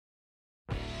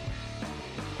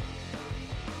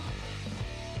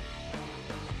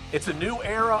It's a new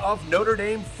era of Notre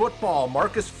Dame football.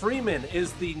 Marcus Freeman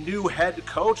is the new head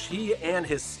coach. He and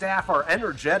his staff are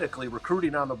energetically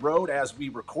recruiting on the road as we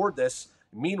record this.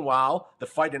 Meanwhile, the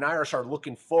Fighting Irish are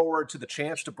looking forward to the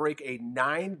chance to break a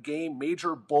 9-game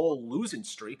Major Bowl losing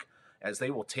streak as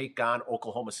they will take on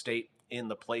Oklahoma State in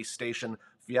the PlayStation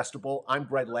Fiesta Bowl. I'm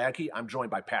Greg Ladke. I'm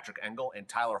joined by Patrick Engel and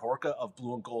Tyler Horka of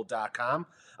blueandgold.com.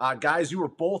 Guys, you were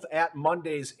both at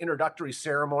Monday's introductory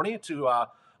ceremony to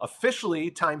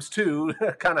officially times two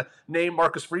kind of name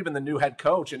Marcus Freeman the new head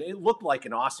coach, and it looked like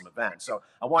an awesome event. So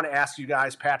I want to ask you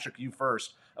guys, Patrick, you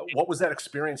first, what was that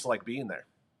experience like being there?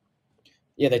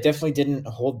 Yeah, they definitely didn't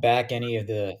hold back any of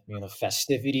the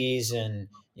festivities and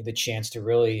the chance to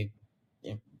really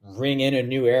ring in a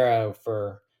new era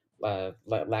for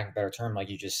lack of a better term, like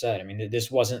you just said. I mean, this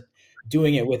wasn't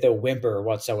doing it with a whimper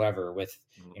whatsoever. With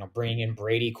bringing in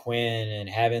Brady Quinn and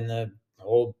having the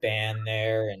whole band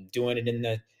there and doing it in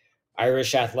the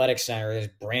Irish Athletic Center, this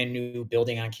brand new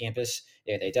building on campus.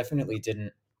 Yeah, they definitely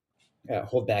didn't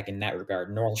hold back in that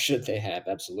regard, nor should they have,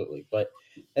 absolutely. But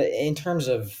in terms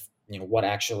of what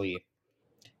actually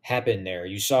happened there,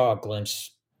 you saw a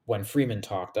glimpse when Freeman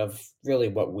talked of really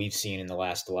what we've seen in the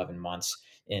last 11 months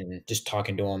in just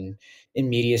talking to him in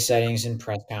media settings and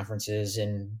press conferences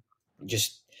and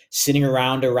just sitting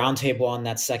around a round table on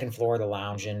that second floor of the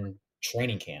lounge in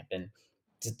training camp. And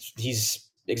he's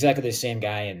exactly the same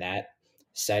guy in that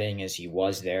setting as he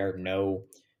was there. No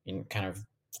kind of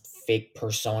fake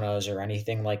personas or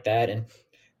anything like that. And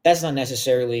that's not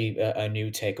necessarily a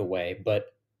new takeaway, but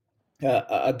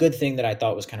a good thing that I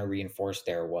thought was kind of reinforced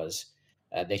there was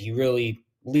that he really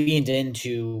leaned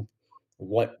into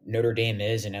what Notre Dame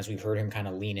is. And as we've heard him kind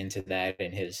of lean into that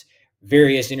in his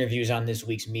various interviews on this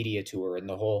week's media tour and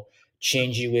the whole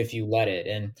change you if you let it.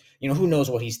 And, who knows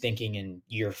what he's thinking in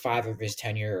year 5 of his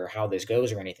tenure or how this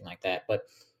goes or anything like that. But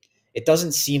it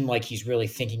doesn't seem like he's really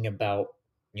thinking about,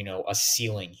 a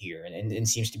ceiling here and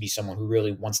seems to be someone who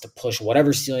really wants to push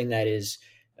whatever ceiling that is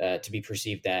to be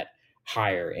perceived that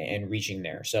higher and reaching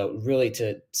there. So really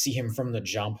to see him from the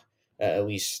jump, at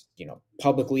least,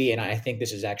 publicly, and I think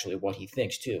this is actually what he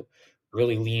thinks too,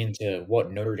 really lean into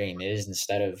what Notre Dame is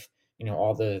instead of,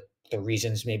 all the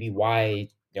reasons maybe why,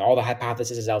 all the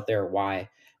hypotheses out there, why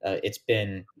it's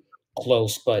been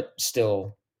close, but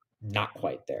still not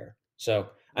quite there. So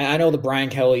I know the Brian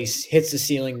Kelly's hits the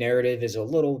ceiling narrative is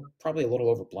probably a little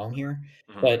overblown here,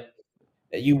 but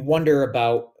you wonder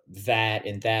about that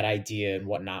and that idea and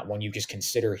whatnot when you just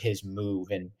consider his move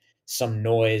and some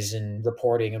noise and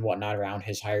reporting and whatnot around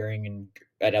his hiring and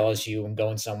at LSU and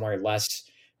going somewhere less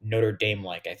Notre Dame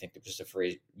like. I think it was the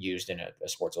phrase used in a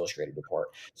Sports Illustrated report.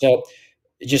 So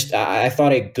just I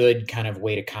thought a good kind of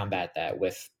way to combat that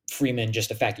with Freeman, just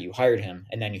the fact that you hired him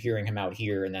and then you're hearing him out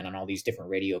here and then on all these different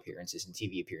radio appearances and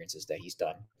TV appearances that he's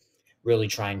done, really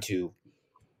trying to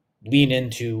lean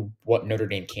into what Notre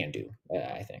Dame can do,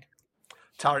 I think.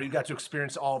 Tyler, you got to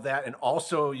experience all of that, and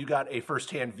also you got a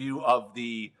firsthand view of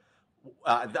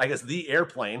I guess, the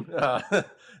airplane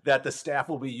that the staff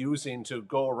will be using to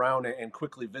go around and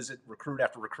quickly visit recruit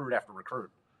after recruit after recruit.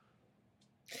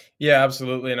 Yeah,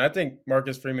 absolutely. And I think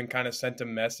Marcus Freeman kind of sent a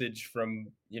message from,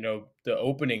 the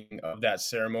opening of that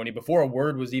ceremony. Before a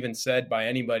word was even said by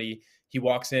anybody, he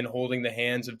walks in holding the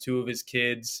hands of 2 of his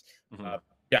kids.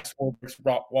 Jack Swarbrick's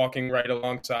walking right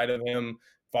alongside of him.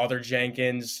 Father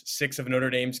Jenkins, 6 of Notre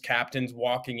Dame's captains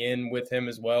walking in with him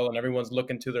as well. And everyone's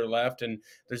looking to their left. And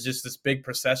there's just this big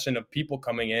procession of people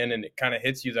coming in. And it kind of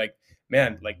hits you like,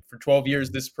 man, like for 12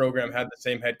 years, this program had the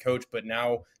same head coach, but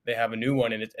now they have a new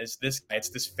one. And it's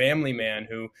this family man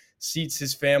who seats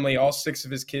his family, all 6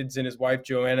 of his kids and his wife,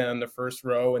 Joanna, on the first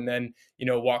row, and then,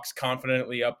 walks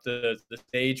confidently up the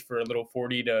stage for a little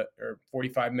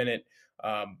 45 minute,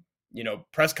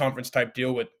 press conference type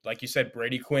deal with, like you said,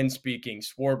 Brady Quinn speaking,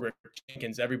 Swarbrick,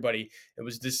 Jenkins, everybody.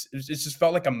 It just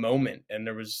felt like a moment. And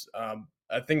there was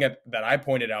a thing that I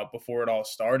pointed out before it all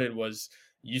started was,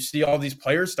 you see all these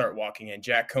players start walking in.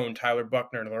 Jack Cohn, Tyler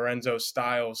Buckner, Lorenzo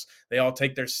Styles. They all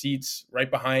take their seats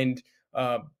right behind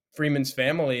Freeman's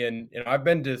family. And I've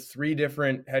been to 3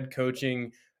 different head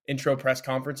coaching intro press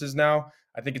conferences now.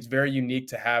 I think it's very unique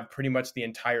to have pretty much the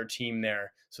entire team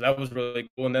there. So that was really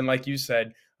cool. And then, like you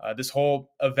said, this whole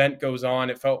event goes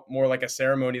on. It felt more like a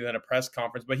ceremony than a press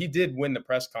conference, but he did win the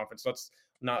press conference. Let's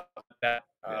not let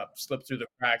that slip through the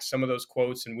cracks. Some of those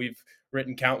quotes, and we've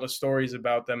written countless stories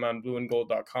about them on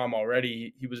blueandgold.com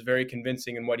already. He was very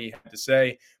convincing in what he had to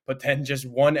say. But then just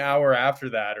 1 hour after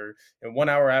that, or 1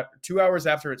 hour, 2 hours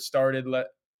after it started,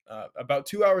 about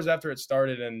 2 hours after it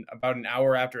started and about an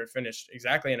hour after it finished,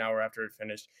 exactly an hour after it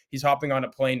finished, he's hopping on a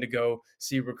plane to go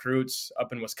see recruits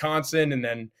up in Wisconsin and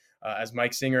then As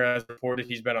Mike Singer has reported,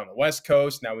 he's been on the West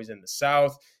Coast. Now he's in the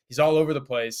South. He's all over the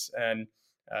place. And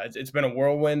it's been a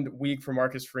whirlwind week for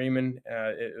Marcus Freeman.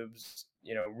 It was,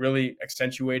 really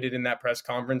accentuated in that press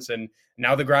conference. And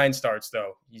now the grind starts,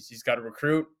 though. He's got to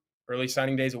recruit. Early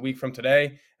signing days a week from today,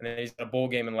 and then he's got a bowl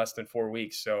game in less than 4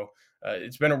 weeks. So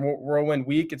it's been a whirlwind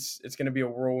week. It's going to be a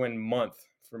whirlwind month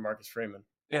for Marcus Freeman.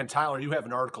 And Tyler, you have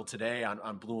an article today on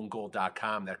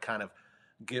blueandgold.com that kind of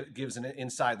gives an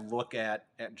inside look at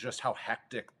just how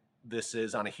hectic this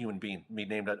is on a human being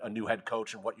named a new head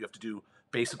coach and what you have to do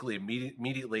basically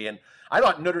immediately. And I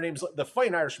thought Notre Dame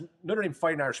Fighting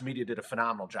Irish media did a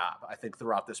phenomenal job, I think,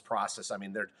 throughout this process. I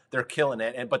mean, they're killing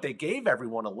it. But they gave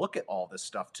everyone a look at all this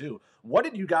stuff too. What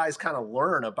did you guys kind of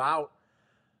learn about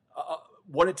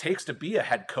what it takes to be a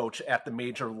head coach at the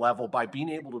major level by being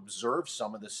able to observe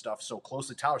some of this stuff so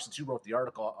closely? Tyler, since you wrote the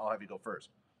article, I'll have you go first.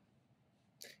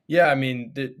 Yeah, I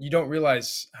mean, you don't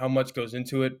realize how much goes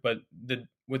into it, but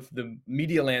with the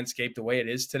media landscape the way it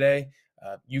is today,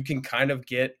 you can kind of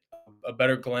get a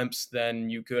better glimpse than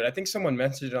you could. I think someone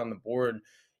mentioned it on the board.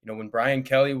 When Brian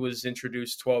Kelly was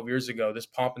introduced 12 years ago, this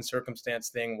pomp and circumstance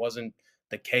thing wasn't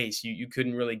the case. You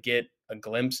couldn't really get a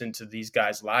glimpse into these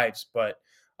guys' lives. But,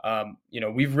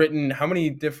 we've written, how many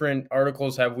different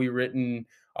articles have we written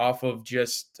off of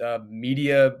just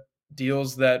media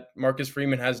deals that Marcus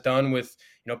Freeman has done with,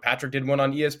 Patrick did one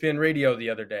on ESPN radio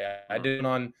the other day. I did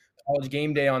one on College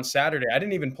Game Day on Saturday. I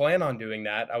didn't even plan on doing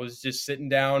that. I was just sitting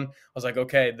down. I was like,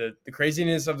 okay, the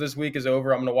craziness of this week is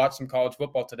over. I'm going to watch some college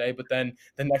football today. But then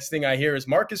the next thing I hear is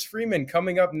Marcus Freeman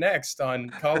coming up next on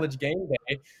College Game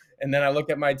Day. And then I look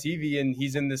at my TV and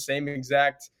he's in the same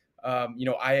exact,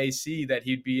 IAC that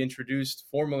he'd be introduced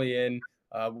formally in,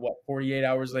 48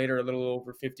 hours later, a little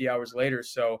over 50 hours later.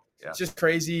 So It's just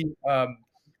crazy.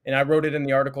 And I wrote it in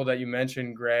the article that you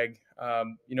mentioned, Greg.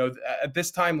 At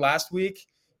this time last week,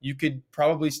 you could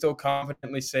probably still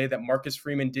confidently say that Marcus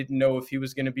Freeman didn't know if he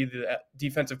was going to be the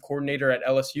defensive coordinator at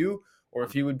LSU or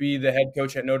if he would be the head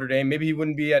coach at Notre Dame. Maybe he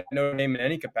wouldn't be at Notre Dame in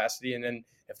any capacity. And then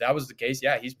if that was the case,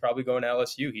 yeah, he's probably going to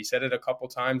LSU. He said it a couple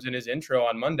times in his intro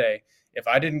on Monday. If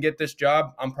I didn't get this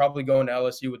job, I'm probably going to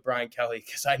LSU with Brian Kelly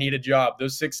because I need a job.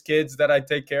 Those 6 kids that I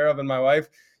take care of and my wife,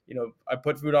 I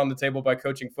put food on the table by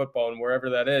coaching football, and wherever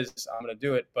that is, I'm going to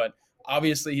do it. But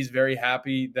obviously, he's very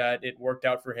happy that it worked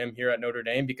out for him here at Notre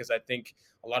Dame because I think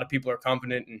a lot of people are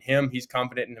confident in him. He's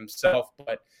confident in himself.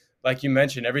 But like you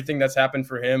mentioned, everything that's happened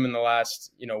for him in the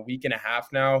last, week and a half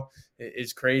now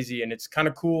is crazy. And it's kind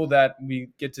of cool that we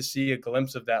get to see a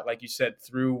glimpse of that, like you said,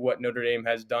 through what Notre Dame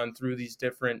has done, through these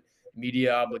different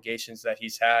media obligations that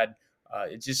he's had.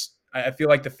 I feel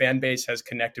like the fan base has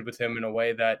connected with him in a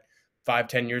way that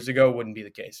 5-10 years ago wouldn't be the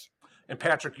case. And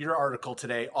Patrick, your article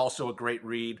today, also a great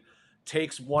read,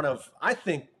 takes one of, I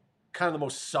think, kind of the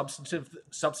most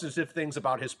substantive things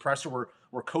about his presser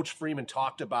where Coach Freeman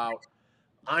talked about,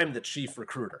 I'm the chief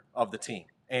recruiter of the team.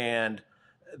 And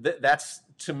that's,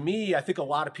 to me, I think a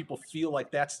lot of people feel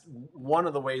like that's one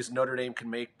of the ways Notre Dame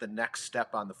can make the next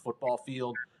step on the football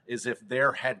field is if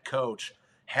their head coach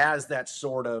has that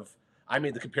sort of, I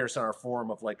made the comparison on our forum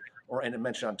of and I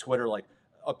mentioned on Twitter, like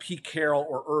a Pete Carroll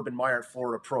or Urban Meyer at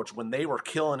Florida approach. When they were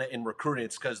killing it in recruiting,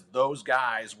 it's because those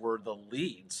guys were the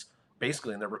leads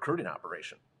basically in their recruiting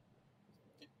operation.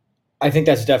 I think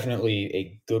that's definitely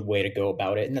a good way to go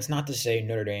about it. And that's not to say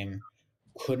Notre Dame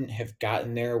couldn't have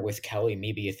gotten there with Kelly,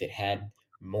 maybe if it had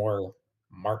more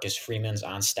Marcus Freemans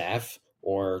on staff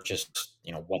or just,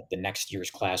 what the next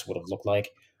year's class would have looked like,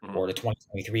 or the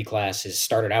 2023 class has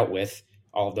started out with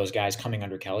all of those guys coming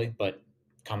under Kelly, but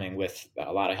coming with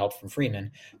a lot of help from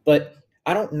Freeman. But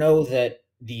I don't know that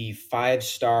the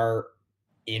 5-star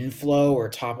inflow or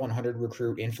top 100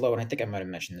 recruit inflow, and I think I might have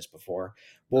mentioned this before,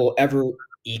 will ever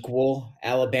equal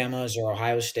Alabama's or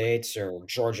Ohio State's or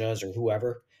Georgia's or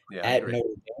whoever at Notre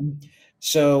Dame.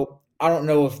 So I don't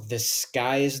know if the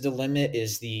sky is the limit,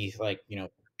 is the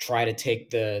try to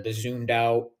take the zoomed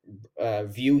out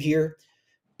view here.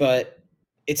 But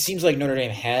it seems like Notre Dame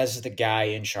has the guy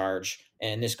in charge,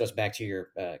 and this goes back to your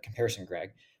comparison,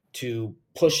 Greg, to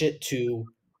push it to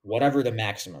whatever the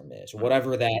maximum is,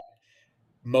 whatever that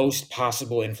most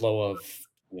possible inflow of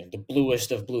the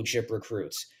bluest of blue chip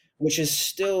recruits, which is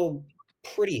still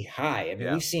pretty high. I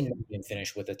mean, we've seen Notre Dame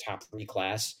finish with a top 3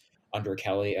 class under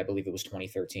Kelly. I believe it was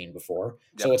 2013 before.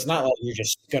 Yep. So it's not like you're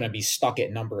just going to be stuck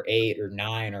at number 8 or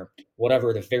 9 or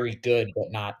whatever the very good but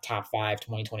not top 5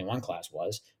 2021 class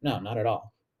was. No, not at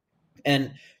all.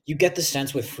 And you get the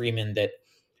sense with Freeman that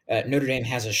Notre Dame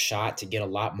has a shot to get a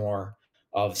lot more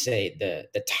of, say,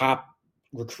 the top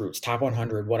recruits, top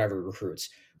 100, whatever recruits,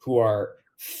 who are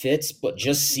fits but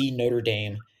just see Notre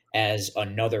Dame as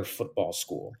another football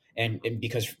school. And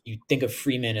because you think of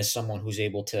Freeman as someone who's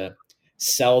able to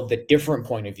sell the different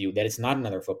point of view, that it's not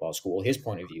another football school, his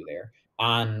point of view there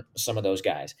on some of those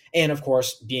guys. And of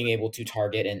course, being able to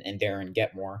target and Darren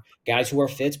Getmore, guys who are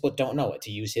fits but don't know it,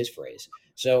 to use his phrase.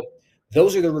 So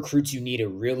those are the recruits you need a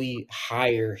really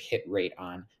higher hit rate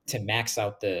on to max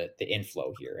out the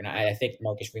inflow here. And I think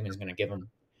Marcus Freeman is going to give them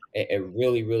a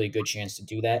really, really good chance to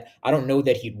do that. I don't know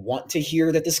that he'd want to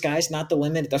hear that the sky's not the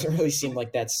limit. It doesn't really seem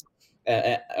like that's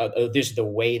just the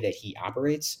way that he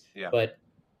operates. Yeah. But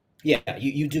yeah,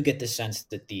 you do get the sense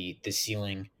that the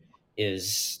ceiling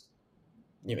is,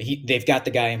 they've got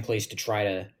the guy in place to try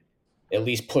to at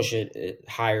least push it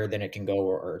higher than it can go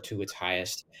or to its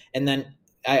highest. And then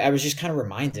I was just kind of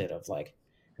reminded of like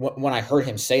when I heard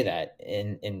him say that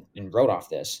and wrote off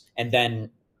this, and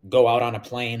then go out on a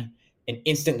plane and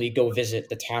instantly go visit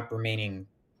the top remaining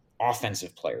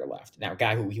offensive player left. Now, a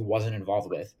guy who he wasn't involved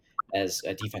with as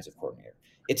a defensive coordinator.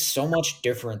 It's so much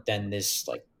different than this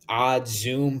like odd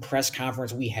Zoom press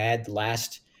conference we had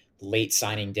last late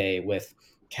signing day with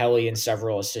Kelly and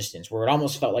several assistants, where it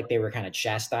almost felt like they were kind of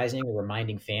chastising or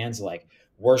reminding fans like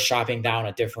we're shopping down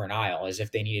a different aisle, as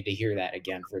if they needed to hear that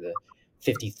again for the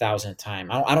 50,000th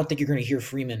time. I don't think you're going to hear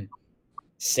Freeman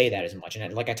say that as much.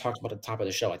 And like I talked about at the top of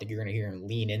the show, I think you're going to hear him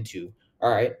lean into,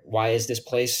 all right, why is this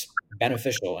place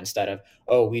beneficial, instead of,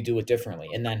 oh, we do it differently.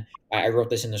 And then I wrote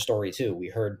this in the story too. We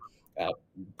heard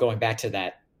going back to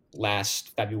that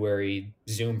last February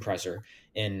Zoom presser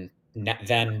in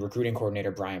then recruiting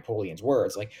coordinator Brian Polian's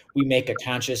words, like, we make a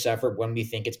conscious effort when we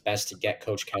think it's best to get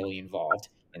Coach Kelly involved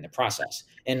in the process.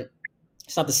 And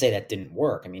it's not to say that didn't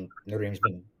work. I mean, Notre Dame's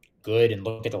been good, and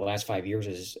look at the last 5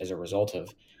 years as a result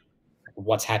of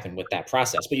what's happened with that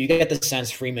process. But you get the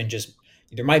sense Freeman just,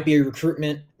 there might be a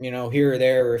recruitment, here or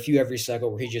there, or a few every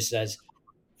cycle where he just says,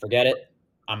 forget it.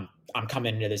 I'm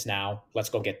coming into this now. Let's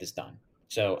go get this done.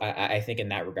 So I think in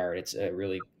that regard, it's a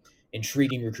really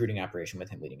intriguing recruiting operation with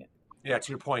him leading it. Yeah,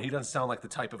 to your point, he doesn't sound like the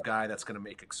type of guy that's going to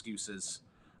make excuses,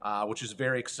 which is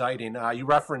very exciting. You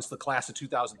referenced the class of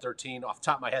 2013. Off the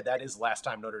top of my head, that is the last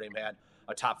time Notre Dame had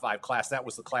a top 5 class. That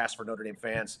was the class for Notre Dame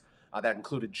fans. That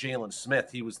included Jalen Smith.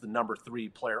 He was the number 3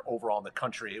 player overall in the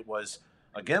country. It was,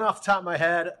 again, off the top of my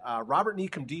head, Robert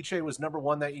Nikomdiche was number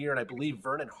 1 that year, and I believe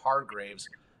Vernon Hargraves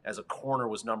as a corner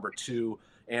was number 2.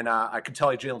 And I can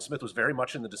tell you Jalen Smith was very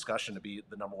much in the discussion to be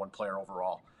the number 1 player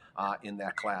overall in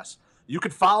that class. You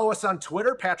can follow us on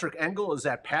Twitter. Patrick Engel is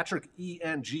at Patrick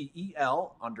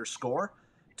ENGEL _.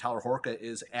 Tyler Horka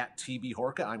is at TB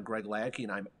Horka. I'm Greg Ladke,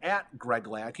 and I'm at Greg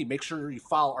Ladke. Make sure you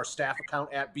follow our staff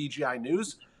account at BGI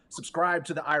News. Subscribe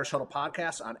to the Irish Huddle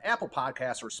podcast on Apple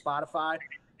Podcasts or Spotify.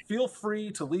 Feel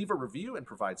free to leave a review and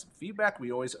provide some feedback.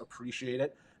 We always appreciate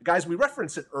it. Guys, we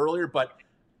referenced it earlier, but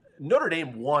Notre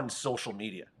Dame won social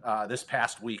media this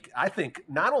past week. I think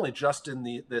not only just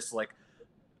in this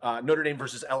Notre Dame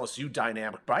versus LSU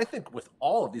dynamic, but I think with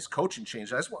all of these coaching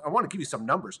changes, I want to give you some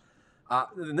numbers.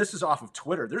 And this is off of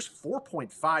Twitter. There's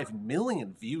 4.5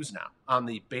 million views now on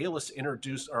the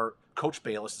Coach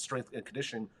Bayless, the strength and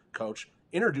conditioning coach,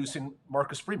 introducing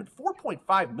Marcus Freeman.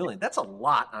 4.5 million. That's a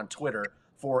lot on Twitter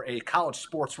for a college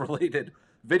sports related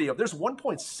video. There's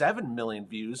 1.7 million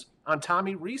views on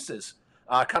Tommy Rees's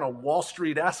kind of Wall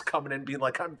Street-esque coming in being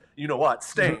like, I'm,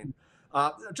 staying.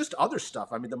 Just other stuff.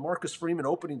 I mean, the Marcus Freeman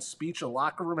opening speech in the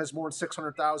locker room has more than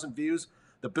 600,000 views.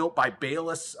 The Built by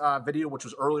Bayless video, which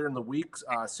was earlier in the week,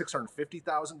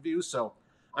 650,000 views. So,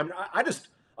 I mean,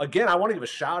 I want to give a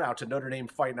shout out to Notre Dame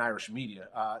Fighting Irish Media.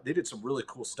 They did some really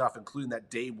cool stuff, including that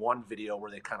day 1 video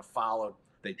where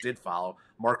they did follow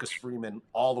Marcus Freeman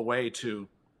all the way to,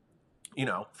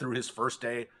 through his first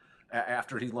day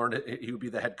after he learned he would be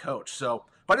the head coach. So,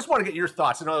 but I just want to get your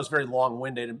thoughts. I know that was very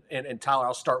long-winded, and Tyler,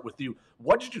 I'll start with you.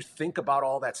 What did you think about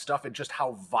all that stuff and just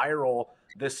how viral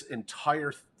this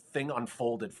entire thing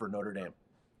unfolded for Notre Dame?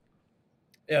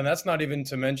 Yeah, and that's not even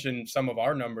to mention some of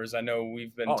our numbers. I know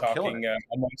we've been talking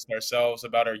amongst ourselves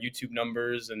about our YouTube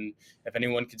numbers, and if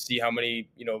anyone could see how many,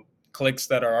 clicks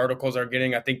that our articles are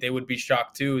getting, I think they would be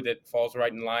shocked too. That falls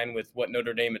right in line with what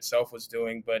Notre Dame itself was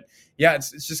doing. But yeah,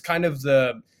 it's just kind of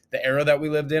the era that we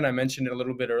lived in. I mentioned it a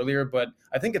little bit earlier, but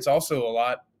I think it's also a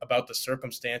lot about the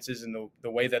circumstances and the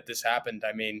way that this happened.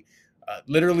 I mean,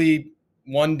 literally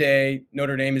one day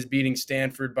Notre Dame is beating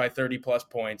Stanford by 30 plus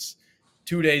points.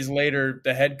 2 days later,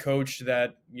 the head coach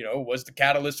that, was the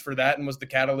catalyst for that and was the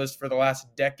catalyst for the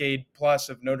last decade plus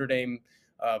of Notre Dame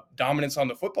dominance on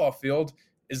the football field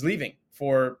is leaving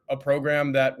for a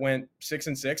program that went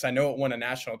 6-6. I know it won a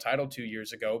national title 2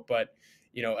 years ago, but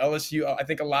LSU, I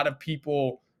think a lot of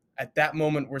people at that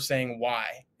moment we're saying why.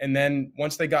 And then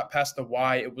once they got past the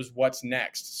why, it was what's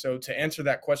next. So to answer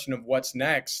that question of what's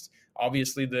next,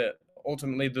 obviously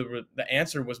ultimately the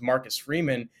answer was Marcus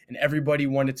Freeman, and everybody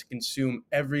wanted to consume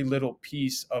every little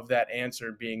piece of that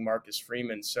answer being Marcus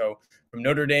Freeman. So from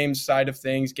Notre Dame's side of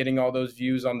things, getting all those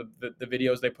views on the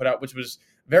videos they put out, which was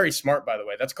very smart, by the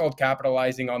way. That's called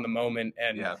capitalizing on the moment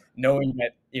and knowing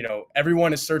that,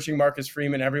 everyone is searching Marcus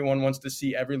Freeman. Everyone wants to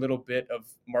see every little bit of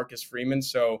Marcus Freeman.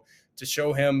 So to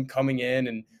show him coming in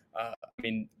and,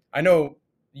 I know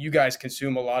you guys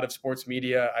consume a lot of sports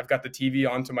media. I've got the TV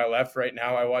on to my left right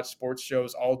now. I watch sports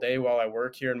shows all day while I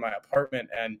work here in my apartment,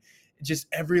 and just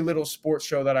every little sports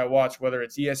show that I watch, whether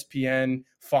it's ESPN,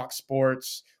 Fox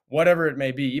Sports, whatever it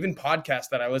may be, even podcasts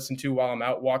that I listen to while I'm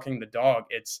out walking the dog,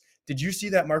 did you see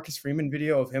that Marcus Freeman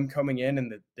video of him coming in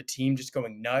and the team just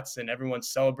going nuts and everyone's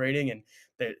celebrating, and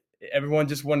that everyone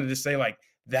just wanted to say, like,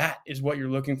 that is what you're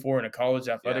looking for in a college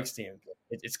athletics team.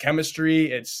 It's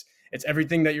chemistry. It's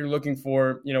everything that you're looking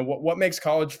for. What makes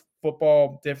college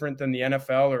football different than the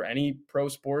NFL or any pro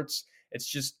sports? It's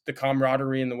just the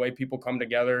camaraderie and the way people come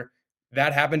together.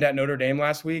 That happened at Notre Dame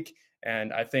last week.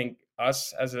 And I think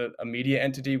us as a media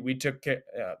entity, we took,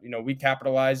 we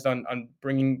capitalized on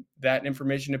bringing that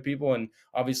information to people. And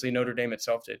obviously Notre Dame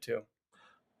itself did too.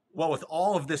 Well, with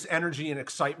all of this energy and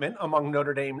excitement among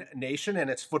Notre Dame Nation and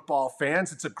its football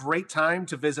fans, it's a great time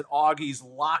to visit Augie's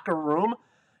Locker Room.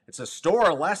 It's a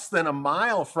store less than a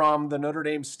mile from the Notre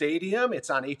Dame Stadium. It's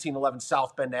on 1811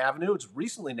 South Bend Avenue. It's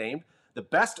recently named the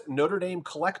best Notre Dame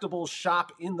collectibles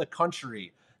shop in the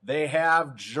country. They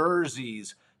have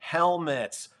jerseys,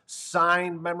 helmets,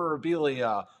 signed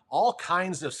memorabilia, all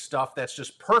kinds of stuff that's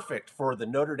just perfect for the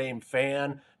Notre Dame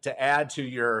fan to add to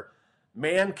your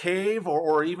man cave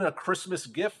or even a Christmas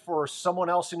gift for someone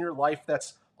else in your life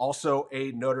that's also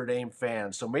a Notre Dame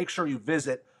fan. So make sure you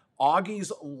visit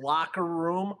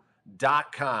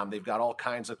augieslockerroom.com. They've got all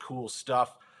kinds of cool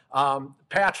stuff.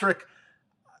 Patrick,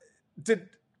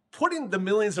 putting the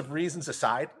millions of reasons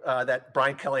aside that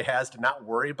Brian Kelly has to not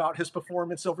worry about his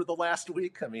performance over the last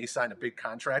week, I mean, he signed a big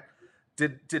contract.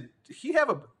 Did he have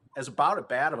about as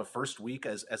bad of a first week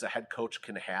as a head coach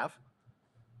can have?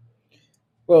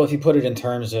 Well, if you put it in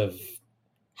terms of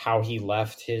how he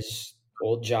left his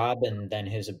old job and then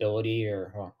his ability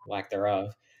or lack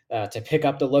thereof to pick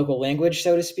up the local language,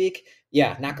 so to speak,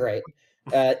 yeah, not great.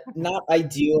 Not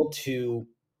ideal to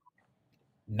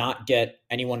not get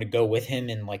anyone to go with him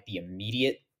in like the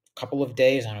immediate couple of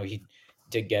days. I know he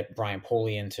did get Brian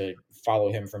Polian to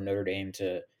follow him from Notre Dame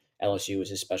to LSU as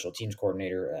his special teams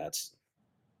coordinator. That's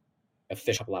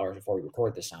official a couple hours before we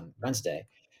record this on Wednesday.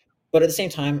 But at the same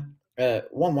time,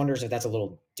 one wonders if that's a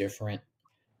little different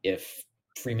if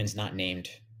Freeman's not named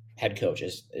head coach,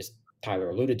 as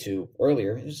Tyler alluded to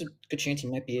earlier. There's a good chance he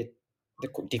might be the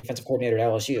defensive coordinator at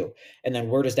LSU. And then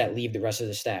where does that leave the rest of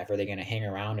the staff? Are they going to hang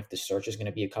around if the search is going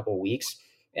to be a couple of weeks?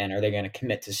 And are they going to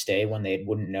commit to stay when they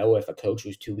wouldn't know if a coach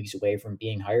who's 2 weeks away from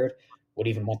being hired would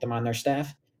even want them on their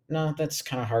staff? No, that's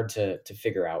kind of hard to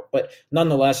figure out. But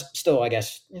nonetheless, still, I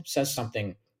guess it says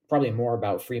something probably more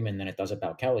about Freeman than it does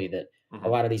about Kelly, that a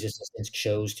lot of these assistants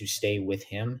chose to stay with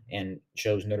him and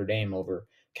chose Notre Dame over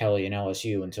Kelly and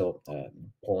LSU until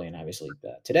Polian, obviously,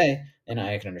 today. And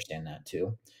I can understand that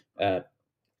too.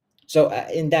 So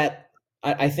in that,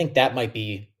 I think that might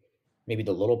be maybe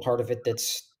the little part of it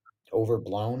that's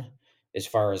overblown as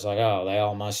far as like, oh, they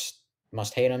all must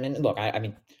hate him. And look, I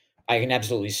mean, I can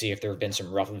absolutely see if there have been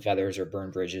some ruffled feathers or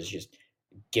burned bridges, just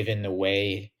given the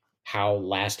way how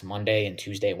last Monday and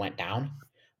Tuesday went down.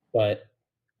 But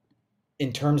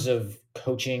in terms of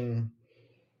coaching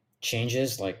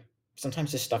changes, like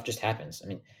sometimes this stuff just happens. I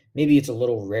mean, maybe it's a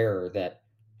little rarer that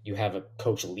you have a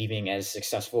coach leaving as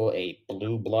successful a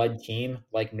blue blood team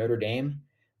like Notre Dame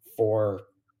for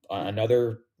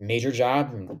another major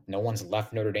job. And no one's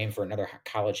left Notre Dame for another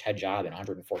college head job in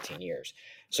 114 years.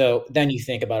 So then you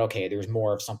think about, okay, there's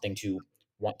more of something to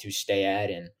want to stay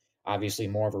at, and obviously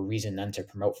more of a reason then to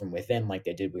promote from within like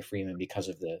they did with Freeman because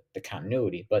of the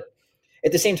continuity. But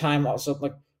at the same time, also,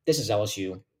 like, this is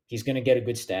LSU. He's going to get a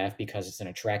good staff because it's an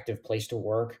attractive place to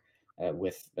work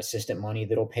with assistant money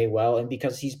that'll pay well, and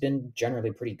because he's been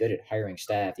generally pretty good at hiring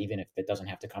staff, even if it doesn't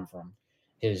have to come from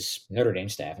his Notre Dame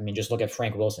staff. I mean, just look at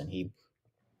Frank Wilson. He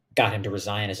got him to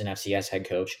resign as an FCS head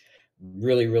coach.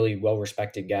 Really, really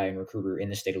well-respected guy and recruiter in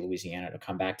the state of Louisiana to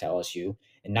come back to LSU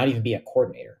and not even be a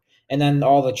coordinator. And then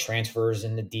all the transfers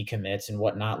and the decommits and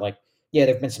whatnot, like, yeah,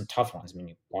 there have been some tough ones. I mean,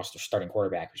 you lost their starting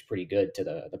quarterback, who's pretty good, to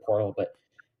the portal. But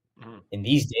in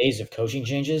these days of coaching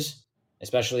changes,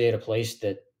 especially at a place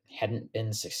that hadn't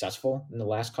been successful in the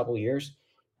last couple of years,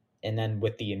 and then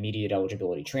with the immediate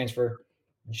eligibility transfer,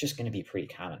 it's just going to be pretty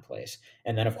commonplace.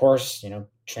 And then, of course,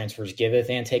 transfers giveth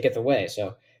and taketh away.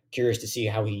 So curious to see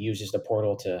how he uses the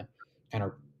portal to kind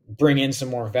of bring in some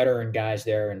more veteran guys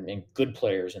there and good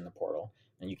players in the portal.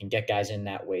 And you can get guys in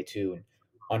that way too. And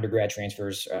undergrad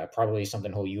transfers, probably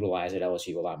something he'll utilize at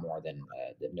LSU a lot more than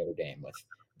Notre Dame, with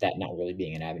that not really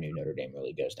being an avenue Notre Dame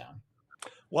really goes down.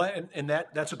 Well, and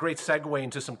that's a great segue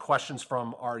into some questions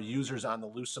from our users on the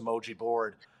Loose Emoji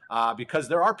board, because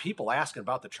there are people asking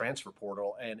about the transfer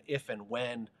portal and if and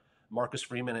when Marcus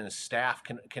Freeman and his staff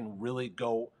can really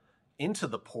go into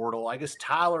the portal. I guess,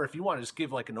 Tyler, if you want to just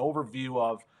give like an overview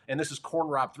of, and this is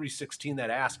Cornrob 316 that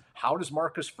asks, how does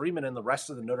Marcus Freeman and the rest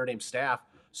of the Notre Dame staff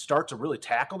start to really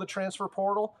tackle the transfer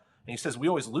portal? And he says, we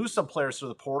always lose some players to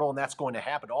the portal, and that's going to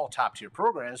happen to all top-tier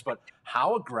programs. But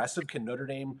how aggressive can Notre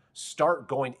Dame start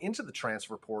going into the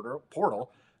transfer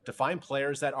portal to find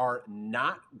players that are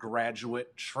not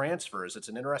graduate transfers? It's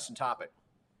an interesting topic.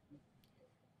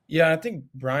 Yeah, I think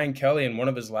Brian Kelly, in one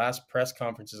of his last press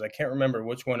conferences, I can't remember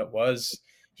which one it was,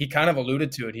 he kind of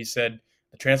alluded to it. He said,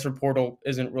 the transfer portal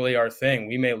isn't really our thing.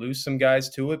 We may lose some guys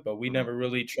to it, but we never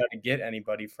really try to get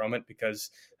anybody from it,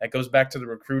 because that goes back to the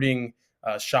recruiting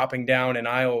shopping down an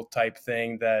aisle type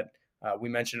thing that we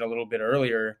mentioned a little bit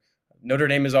earlier. Notre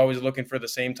Dame is always looking for the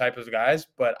same type of guys,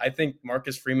 but I think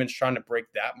Marcus Freeman's trying to break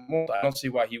that mold. I don't see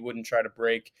why he wouldn't try to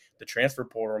break the transfer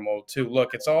portal mold too.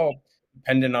 Look, it's all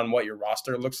dependent on what your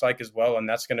roster looks like as well, and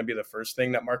that's going to be the first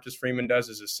thing that Marcus Freeman does,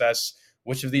 is assess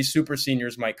which of these super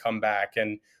seniors might come back,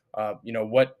 and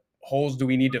what holes do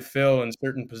we need to fill in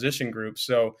certain position groups.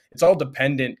 So it's all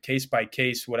dependent case by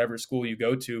case, whatever school you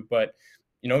go to, but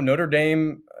Notre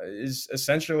Dame is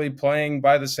essentially playing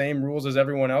by the same rules as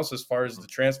everyone else as far as the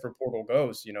transfer portal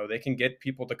goes. They can get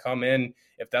people to come in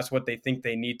if that's what they think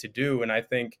they need to do. And I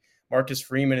think Marcus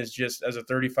Freeman is just, as a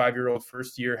 35-year-old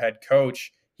first-year head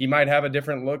coach, he might have a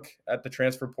different look at the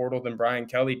transfer portal than Brian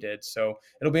Kelly did. So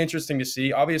it'll be interesting to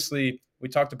see. Obviously, we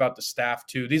talked about the staff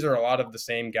too. These are a lot of the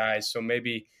same guys. So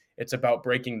maybe it's about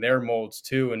breaking their molds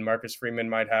too. And Marcus Freeman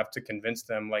might have to convince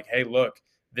them, like, hey, look,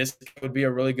 this would be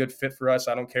a really good fit for us.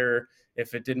 I don't care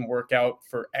if it didn't work out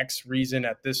for X reason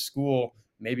at this school.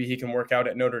 Maybe he can work out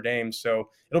at Notre Dame. So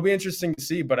it'll be interesting to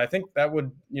see. But I think that would,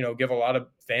 give a lot of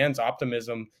fans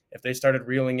optimism if they started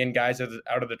reeling in guys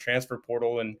out of the transfer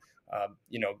portal, and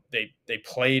they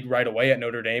played right away at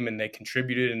Notre Dame and they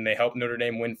contributed and they helped Notre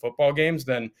Dame win football games.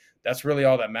 Then that's really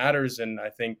all that matters. And I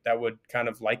think that would kind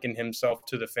of liken himself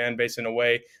to the fan base in a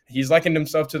way. He's likened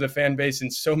himself to the fan base in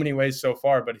so many ways so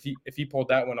far, but if he pulled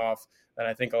that one off, then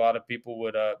I think a lot of people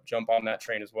would jump on that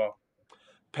train as well.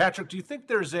 Patrick, do you think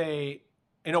there's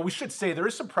we should say there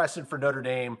is some precedent for Notre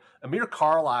Dame. Amir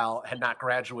Carlisle had not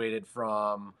graduated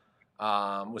from,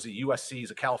 was it USC?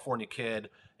 He's a California kid.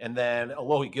 And then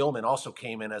Alohi Gilman also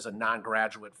came in as a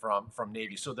non-graduate from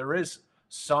Navy. So there is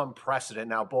some precedent.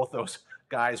 Now, both those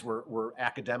guys were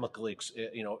academically,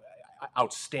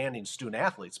 outstanding student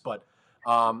athletes. But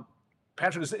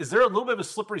Patrick, is there a little bit of a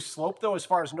slippery slope, though, as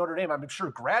far as Notre Dame? I'm sure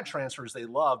grad transfers they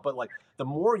love, but like the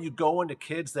more you go into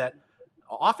kids that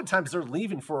oftentimes they're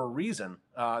leaving for a reason,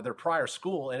 their prior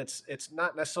school, and it's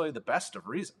not necessarily the best of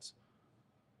reasons.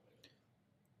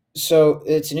 So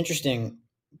it's an interesting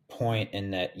point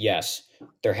in that, yes,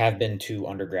 there have been 2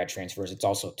 undergrad transfers. It's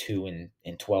also 2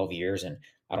 in 12 years. And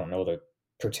I don't know the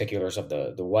particulars of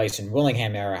the Weiss and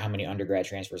Willingham era, how many undergrad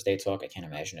transfers they took. I can't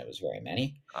imagine it was very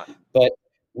many, but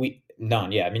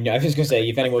none. Yeah. I mean, I was going to say,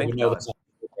 if anyone would know this,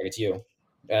 it's you.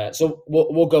 So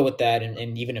we'll go with that.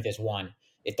 And even if it's 1,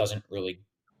 it doesn't really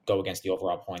go against the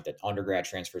overall point that undergrad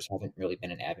transfers haven't really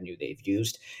been an avenue they've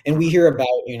used. And we hear about,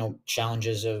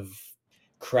 challenges of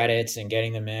credits and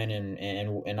getting them in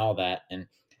and all that. And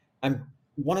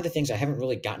one of the things I haven't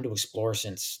really gotten to explore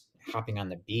since hopping on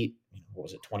the beat,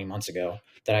 20 months ago,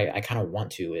 that I kind of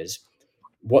want to, is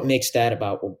what makes that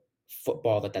about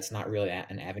football that's not really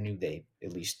an avenue they,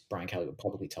 at least Brian Kelly would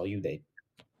publicly tell you, they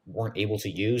weren't able to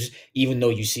use, even though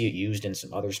you see it used in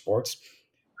some other sports.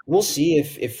 We'll see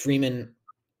if Freeman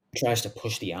tries to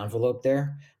push the envelope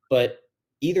there, but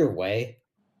either way,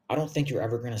 I don't think you're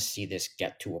ever going to see this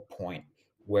get to a point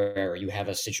where you have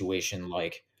a situation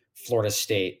like Florida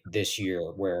State this year,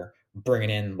 where bringing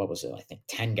in,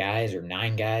 10 guys or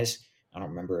 9 guys, I don't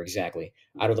remember exactly,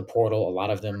 out of the portal, a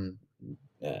lot of them,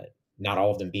 not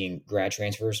all of them being grad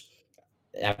transfers.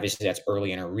 Obviously, that's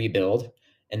early in a rebuild.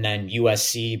 And then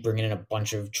USC bringing in a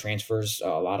bunch of transfers, a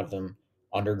lot of them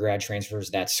undergrad transfers.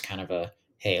 That's kind of a,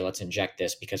 hey, let's inject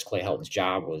this because Clay Helton's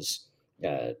job was,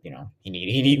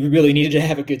 he really needed to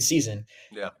have a good season.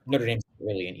 Yeah. Notre Dame's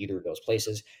really in either of those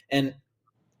places. And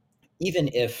even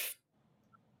if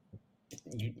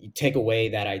you take away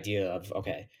that idea of,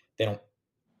 okay, they don't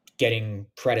getting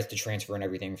credits to transfer and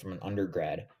everything from an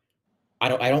undergrad.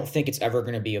 I don't think it's ever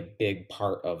going to be a big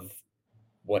part of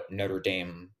what Notre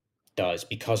Dame does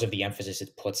because of the emphasis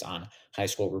it puts on high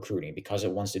school recruiting, because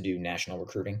it wants to do national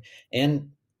recruiting. And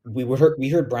we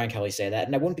heard Brian Kelly say that,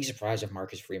 and I wouldn't be surprised if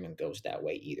Marcus Freeman goes that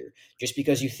way either. Just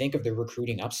because you think of the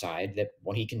recruiting upside, that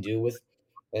what he can do with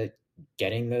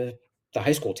getting the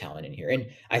high school talent in here, and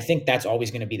I think that's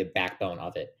always going to be the backbone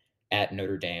of it at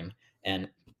Notre Dame. And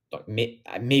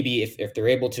maybe if they're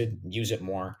able to use it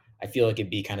more, I feel like it'd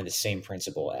be kind of the same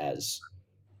principle as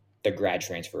the grad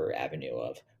transfer avenue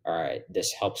of, all right,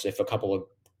 this helps if a couple of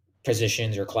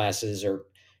positions or classes or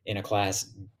in a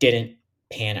class didn't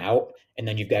pan out, and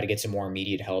then you've got to get some more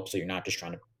immediate help, so you're not just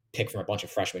trying to pick from a bunch of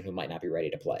freshmen who might not be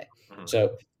ready to play. Mm-hmm.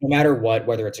 So no matter what,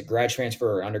 whether it's a grad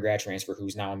transfer or undergrad transfer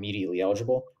who's now immediately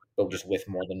eligible, but just with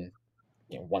more than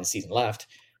one season left,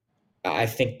 I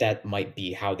think that might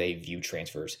be how they view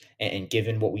transfers. And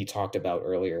given what we talked about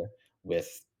earlier with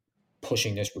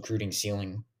pushing this recruiting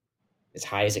ceiling as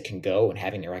high as it can go and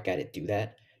having the right guy to do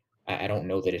that, I don't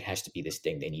know that it has to be this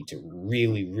thing they need to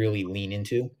really, really lean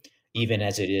into, even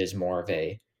as it is more of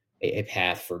a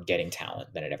path for getting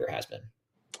talent than it ever has been.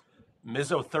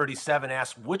 Mizzo37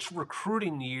 asks, which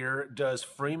recruiting year does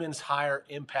Freeman's hire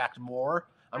impact more?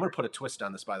 I'm going to put a twist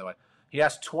on this, by the way. He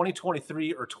asked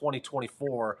 2023 or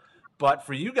 2024. But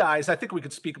for you guys, I think we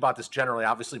could speak about this generally.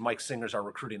 Obviously, Mike Singer's our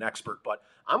recruiting expert, but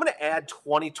I'm going to add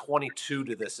 2022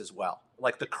 to this as well,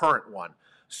 like the current one.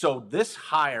 So this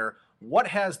hire, what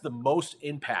has the most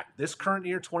impact? This current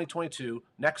year, 2022,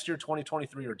 next year,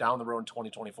 2023, or down the road in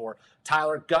 2024?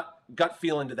 Tyler, gut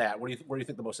feeling to that. Where do you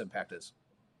think the most impact is?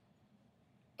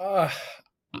 I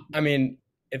mean,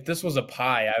 if this was a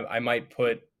pie, I might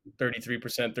put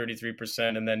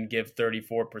 33%, and then give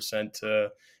 34% to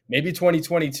maybe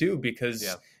 2022,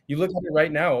 because you look at it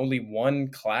right now, only one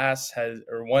player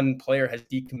has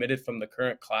decommitted from the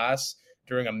current class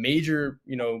during a major,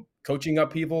 coaching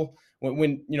upheaval.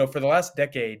 When for the last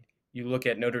decade, you look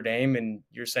at Notre Dame and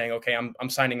you're saying, okay, I'm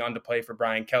signing on to play for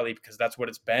Brian Kelly because that's what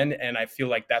it's been. And I feel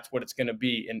like that's what it's going to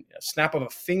be. In a snap of a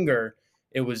finger,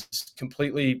 it was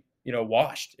completely,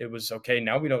 washed. It was okay.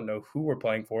 Now we don't know who we're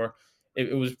playing for.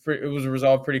 It was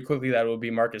resolved pretty quickly that it would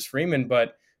be Marcus Freeman,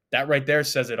 but that right there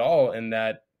says it all, and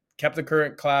that kept the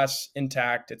current class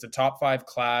intact. It's a top 5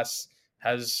 class,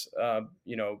 has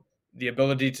the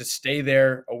ability to stay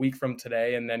there a week from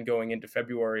today and then going into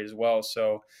February as well.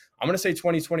 So I'm going to say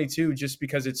 2022 just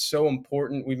because it's so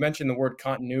important. We've mentioned the word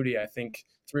continuity, I think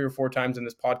 3 or 4 times in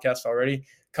this podcast already.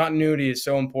 Continuity is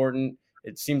so important.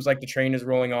 It seems like the train is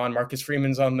rolling on. Marcus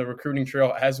Freeman's on the recruiting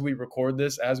trail as we record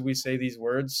this, as we say these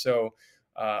words. So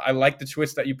I like the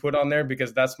twist that you put on there,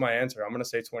 because that's my answer. I'm going to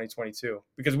say 2022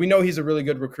 because we know he's a really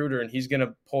good recruiter and he's going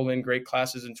to pull in great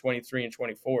classes in 23 and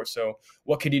 24. So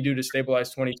what could he do to stabilize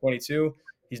 2022?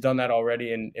 He's done that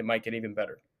already, and it might get even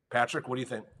better. Patrick, what do you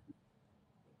think?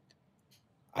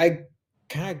 I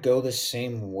kind of go the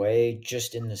same way,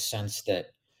 just in the sense that,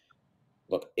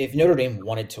 look, if Notre Dame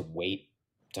wanted to wait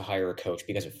to hire a coach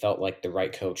because it felt like the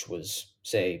right coach was,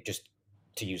 say, just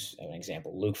to use an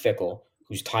example, Luke Fickell,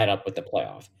 who's tied up with the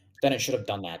playoff, then it should have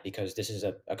done that, because this is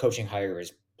a coaching hire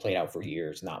is played out for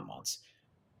years, not months.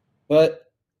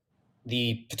 But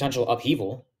the potential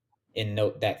upheaval in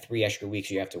that 3 extra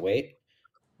weeks you have to wait,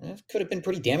 that could have been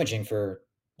pretty damaging for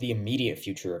the immediate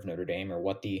future of Notre Dame, or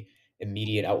what the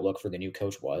immediate outlook for the new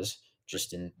coach was,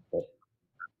 just in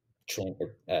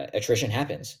attrition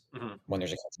happens when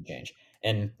there's a coaching change.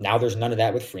 And now there's none of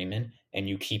that with Freeman, and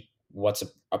you keep what's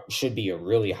should be a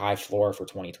really high floor for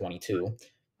 2022,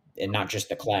 and not just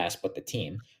the class, but the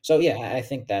team. So yeah, I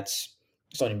think that's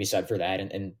something to be said for that.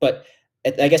 But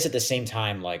I guess at the same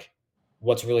time, like,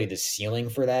 what's really the ceiling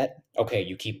for that? Okay,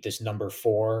 you keep this number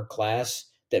 4 class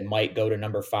that might go to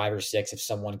number 5 or 6 if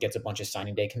someone gets a bunch of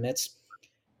signing day commits,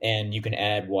 and you can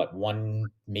add 1,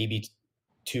 maybe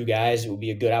 2 guys. It would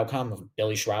be a good outcome of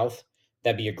Billy Schrauth.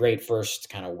 That'd be a great first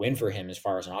kind of win for him as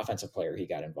far as an offensive player he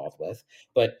got involved with.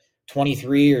 But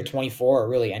 23 or 24, or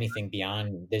really anything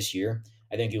beyond this year,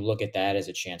 I think you look at that as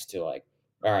a chance to, like,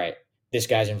 all right, this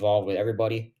guy's involved with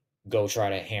everybody. Go try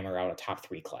to hammer out a top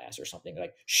 3 class or something.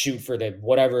 Like, shoot for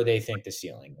whatever they think the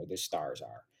ceiling or the stars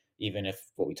are, even if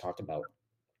what we talked about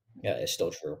is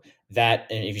still true. That,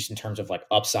 and if just in terms of like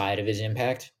upside of his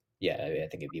impact, yeah, I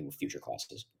think it'd be with future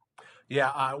classes.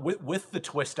 Yeah, with the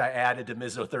twist I added to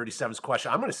Mizzo 37's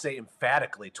question, I'm going to say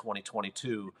emphatically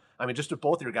 2022. I mean, just to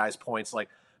both your guys' points, like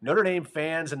Notre Dame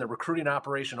fans and the recruiting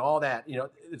operation, all that,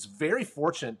 it's very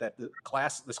fortunate that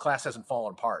this class hasn't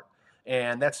fallen apart.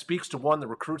 And that speaks to, one, the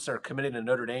recruits that are committed to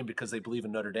Notre Dame because they believe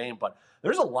in Notre Dame. But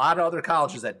there's a lot of other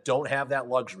colleges that don't have that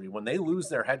luxury. When they lose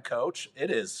their head coach,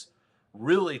 it is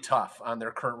really tough on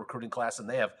their current recruiting class, and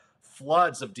they have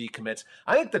floods of decommits.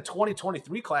 I think the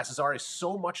 2023 class is already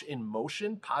so much in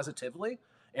motion positively,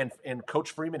 and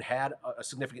Coach Freeman had a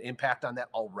significant impact on that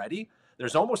already.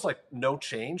 There's almost like no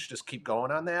change. Just keep going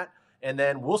on that. And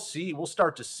then we'll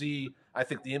start to see, I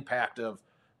think, the impact of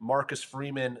Marcus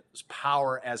Freeman's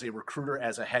power as a recruiter,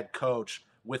 as a head coach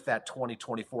with that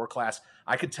 2024 class.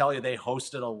 I could tell you they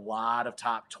hosted a lot of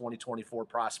top 2024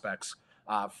 prospects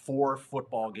for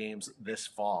football games this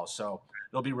fall. So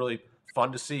it'll be really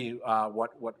fun to see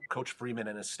what Coach Freeman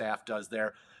and his staff does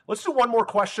there. Let's do one more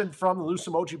question from the Loose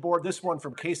Emoji board. This one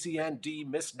from KCND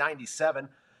Miss 97. He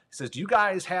says, do you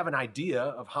guys have an idea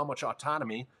of how much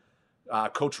autonomy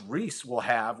Coach Reese will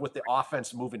have with the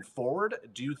offense moving forward?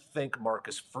 Do you think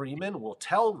Marcus Freeman will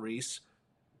tell Reese,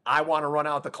 I want to run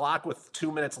out the clock with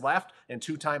 2 minutes left and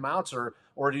 2 timeouts,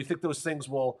 or do you think those things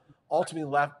will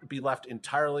ultimately be left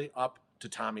entirely up to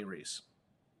Tommy Reese?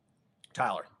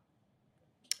 Tyler.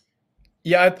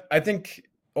 Yeah, I think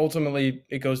ultimately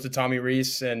it goes to Tommy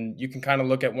Reese, and you can kind of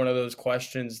look at one of those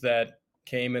questions that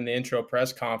came in the intro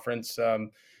press conference.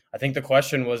 I think the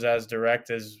question was as direct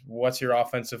as, what's your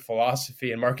offensive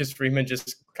philosophy? And Marcus Freeman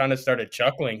just kind of started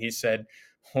chuckling. He said,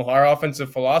 well, our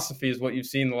offensive philosophy is what you've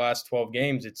seen the last 12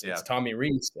 games. It's Tommy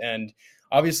Reese. And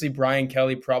obviously Brian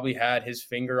Kelly probably had his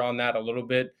finger on that a little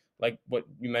bit, like what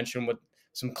you mentioned with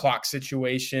some clock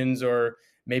situations, or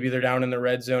maybe they're down in the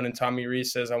red zone and Tommy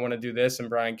Reese says, I want to do this. And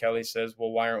Brian Kelly says,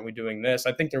 well, why aren't we doing this?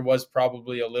 I think there was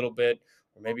probably a little bit,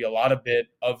 or maybe a lot of bit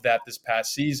of that this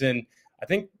past season. I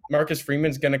think Marcus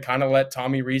Freeman's going to kind of let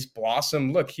Tommy Reese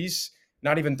blossom. Look, he's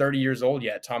not even 30 years old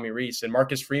yet, Tommy Reese, and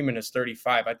Marcus Freeman is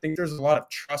 35. I think there's a lot of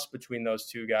trust between those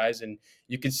two guys, and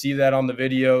you can see that on the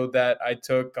video that I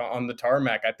took on the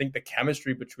tarmac. I think the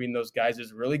chemistry between those guys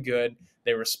is really good.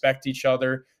 They respect each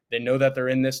other. They know that they're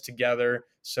in this together.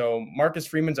 So Marcus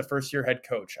Freeman's a first-year head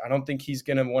coach. I don't think he's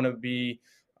going to want to be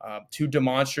too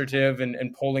demonstrative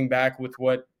and pulling back with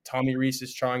what Tommy Reese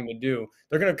is trying to do.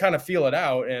 They're going to kind of feel it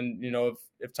out. And,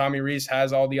 if Tommy Reese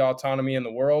has all the autonomy in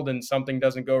the world and something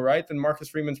doesn't go right, then Marcus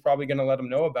Freeman's probably going to let him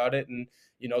know about it. And,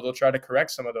 they'll try to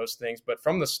correct some of those things. But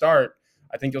from the start,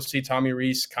 I think you'll see Tommy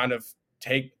Reese kind of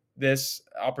take this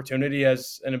opportunity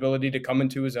as an ability to come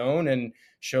into his own and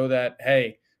show that,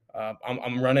 hey,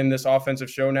 I'm running this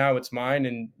offensive show now. It's mine.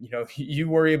 And, you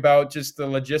worry about just the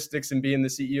logistics and being the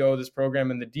CEO of this program,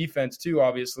 and the defense too,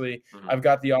 obviously. Mm-hmm. I've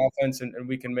got the offense and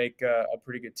we can make a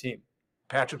pretty good team.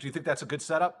 Patrick, do you think that's a good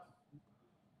setup?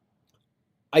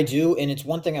 I do. And it's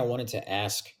one thing I wanted to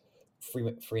ask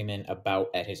Freeman about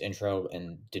at his intro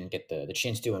and didn't get the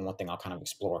chance to, and one thing I'll kind of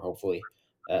explore hopefully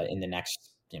in the next,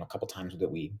 couple times that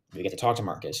we get to talk to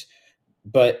Marcus.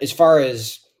 But as far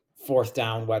as fourth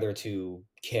down, whether to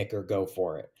kick or go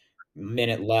for it,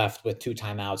 minute left with 2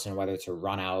 timeouts, and whether to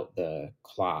run out the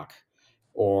clock,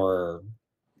 or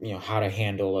how to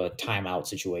handle a timeout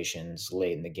situations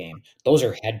late in the game. Those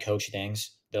are head coach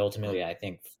things that ultimately I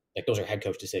think those are head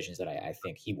coach decisions that I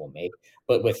think he will make.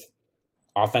 But with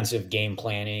offensive game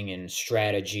planning and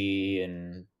strategy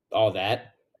and all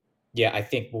that, I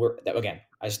think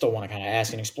I still want to kind of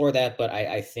ask and explore that, but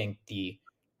I think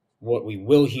what we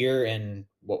will hear, and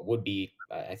what would be,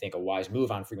 I think, a wise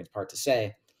move on Freeman's part to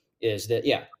say, is that,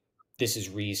 this is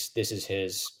Reese, this is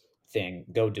his thing,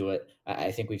 go do it.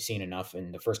 I think we've seen enough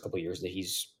in the first couple of years that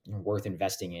he's worth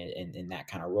investing in that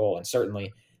kind of role. And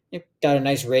certainly, got a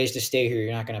nice raise to stay here.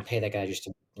 You're not going to pay that guy just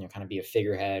to kind of be a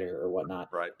figurehead or whatnot.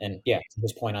 Right. And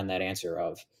his point on that answer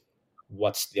of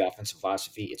what's the offensive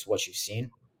philosophy, it's what you've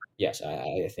seen. Yes,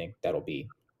 I think that'll be.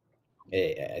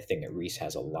 I think that Reese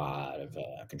has a lot of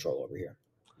control over here.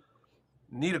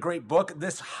 Need a great book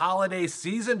this holiday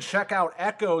season? Check out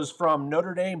Echoes from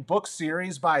Notre Dame book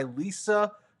series by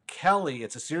Lisa Kelly.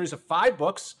 It's a series of 5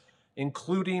 books,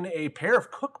 including a pair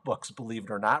of cookbooks, believe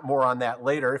it or not. More on that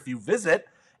later. If you visit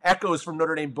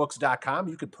echoesfromnotredamebooks.com,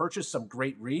 you could purchase some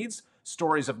great reads,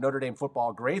 stories of Notre Dame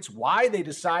football greats, why they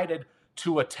decided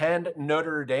to attend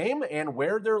Notre Dame, and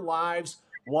where their lives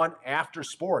went after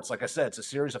sports. Like I said, it's a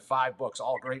series of 5 books,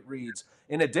 all great reads.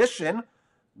 In addition,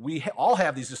 we all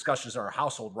have these discussions in our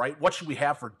household, right? What should we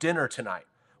have for dinner tonight?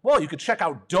 Well, you could check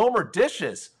out Domer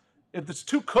Dishes. It's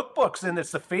 2 cookbooks, and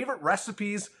it's the favorite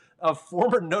recipes of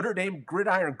former Notre Dame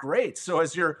gridiron greats. So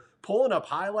as you're pulling up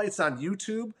highlights on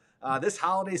YouTube this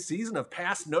holiday season of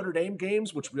past Notre Dame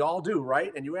games, which we all do,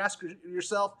 right? And you ask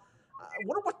yourself, I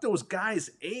wonder what those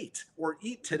guys ate or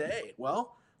eat today.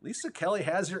 Well, Lisa Kelly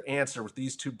has your answer with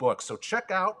these 2 books. So check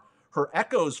out her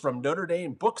Echoes from Notre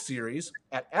Dame book series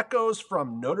at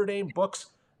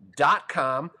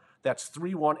echoesfromnotredamebooks.com. That's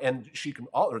 31, and she can,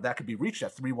 or that could be reached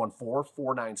at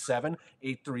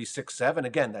 314-497-8367.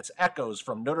 Again, that's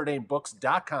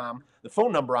echoesfromnotredamebooks.com. The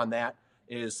phone number on that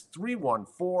is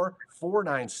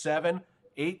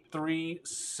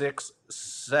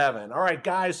 314-497-8367. All right,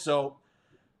 guys, so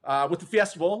with the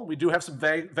Fiesta, we do have some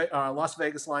Las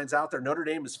Vegas lines out there. Notre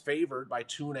Dame is favored by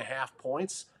 2.5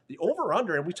 points. The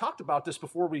over-under, and we talked about this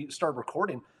before we started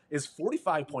recording, is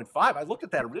 45.5. I looked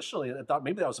at that initially and I thought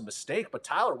maybe that was a mistake. But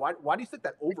Tyler, why do you think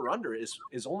that over-under is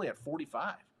only at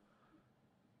 45?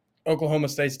 Oklahoma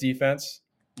State's defense.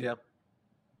 Yep.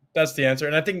 That's the answer.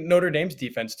 And I think Notre Dame's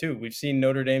defense, too. We've seen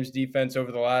Notre Dame's defense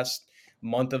over the last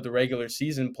month of the regular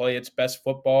season play its best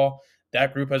football.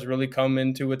 That group has really come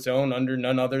into its own under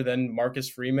none other than Marcus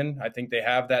Freeman. I think they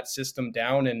have that system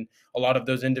down, and a lot of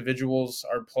those individuals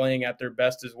are playing at their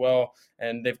best as well,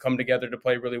 and they've come together to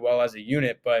play really well as a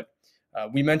unit. But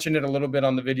we mentioned it a little bit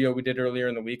on the video we did earlier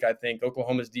in the week. I think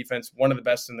Oklahoma's defense, one of the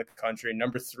best in the country,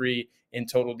 number 3 in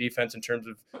total defense in terms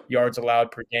of yards allowed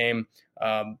per game.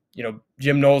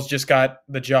 Jim Knowles just got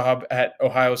the job at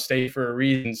Ohio State for a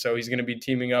reason, so he's going to be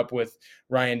teaming up with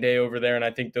Ryan Day over there, and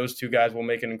I think those two guys will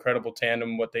make an incredible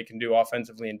tandem, what they can do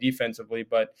offensively and defensively.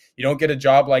 But you don't get a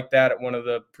job like that at one of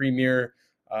the premier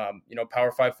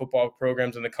Power 5 football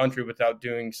programs in the country without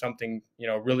doing something,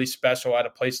 really special at a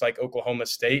place like Oklahoma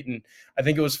State. And I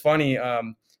think it was funny.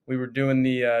 We were doing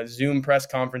the Zoom press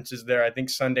conferences there, I think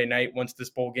Sunday night, once this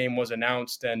bowl game was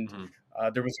announced. And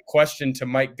there was a question to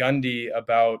Mike Gundy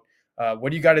about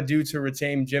what do you got to do to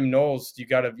retain Jim Knowles? You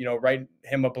got to, write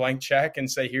him a blank check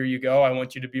and say, here you go. I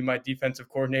want you to be my defensive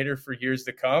coordinator for years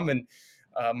to come. And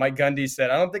Mike Gundy said,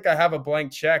 I don't think I have a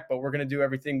blank check, but we're going to do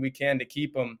everything we can to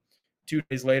keep him. 2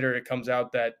 days later, it comes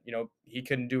out that, he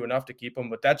couldn't do enough to keep him.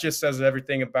 But that just says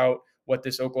everything about what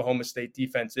this Oklahoma State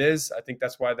defense is. I think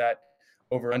that's why that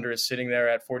over-under is sitting there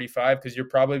at 45, because you're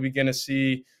probably going to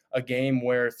see a game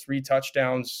where 3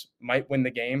 touchdowns might win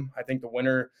the game. I think the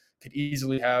winner could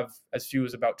easily have as few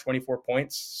as about 24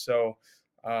 points. So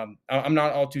I'm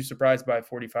not all too surprised by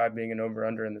 45 being an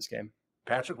over-under in this game.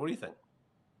 Patrick, what do you think?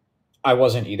 I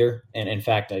wasn't either. And in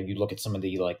fact, you look at some of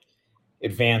the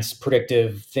advanced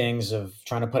predictive things of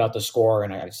trying to put out the score,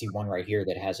 and I see one right here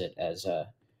that has it as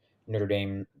Notre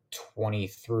Dame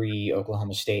 23,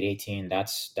 Oklahoma State 18.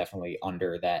 That's definitely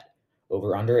under that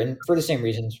over-under. And for the same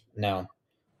reasons, no,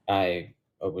 I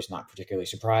was not particularly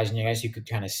surprised. And I guess you could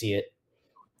kind of see it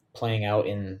playing out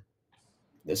in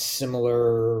the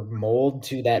similar mold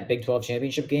to that Big 12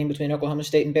 championship game between Oklahoma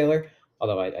State and Baylor,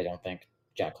 although I don't think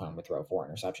Jack Cohn would throw 4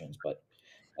 interceptions. But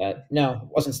no,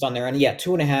 wasn't stunned there. And yeah,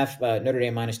 2.5, Notre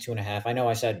Dame minus 2.5. I know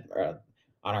I said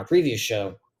on our previous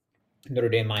show, Notre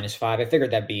Dame minus 5. I figured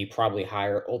that'd be probably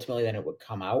higher ultimately than it would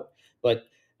come out. But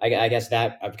I guess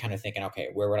that I'm kind of thinking, okay,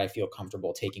 where would I feel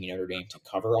comfortable taking Notre Dame to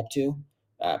cover up to?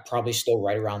 Probably still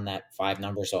right around that 5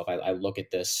 number. So if I look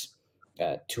at this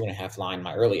 2.5 line,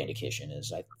 my early indication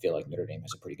is I feel like Notre Dame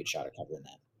has a pretty good shot at covering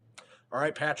that. All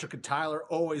right, Patrick and Tyler,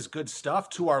 always good stuff.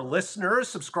 To our listeners,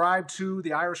 subscribe to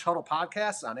the Irish Huddle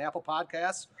podcast on Apple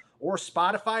Podcasts or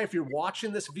Spotify. If you're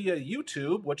watching this via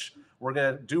YouTube, which we're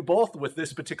going to do both with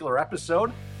this particular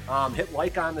episode, hit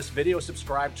like on this video,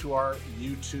 subscribe to our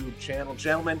YouTube channel,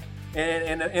 gentlemen.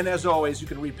 And as always, you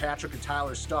can read Patrick and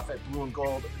Tyler's stuff at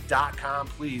blueandgold.com.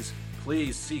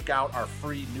 Please seek out our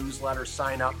free newsletter.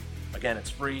 Sign up. Again, it's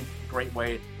free. Great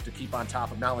way to keep on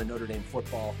top of not only Notre Dame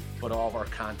football, but all of our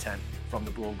content from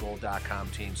the blueandgold.com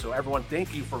team. So everyone,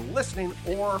 thank you for listening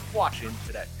or watching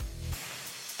today.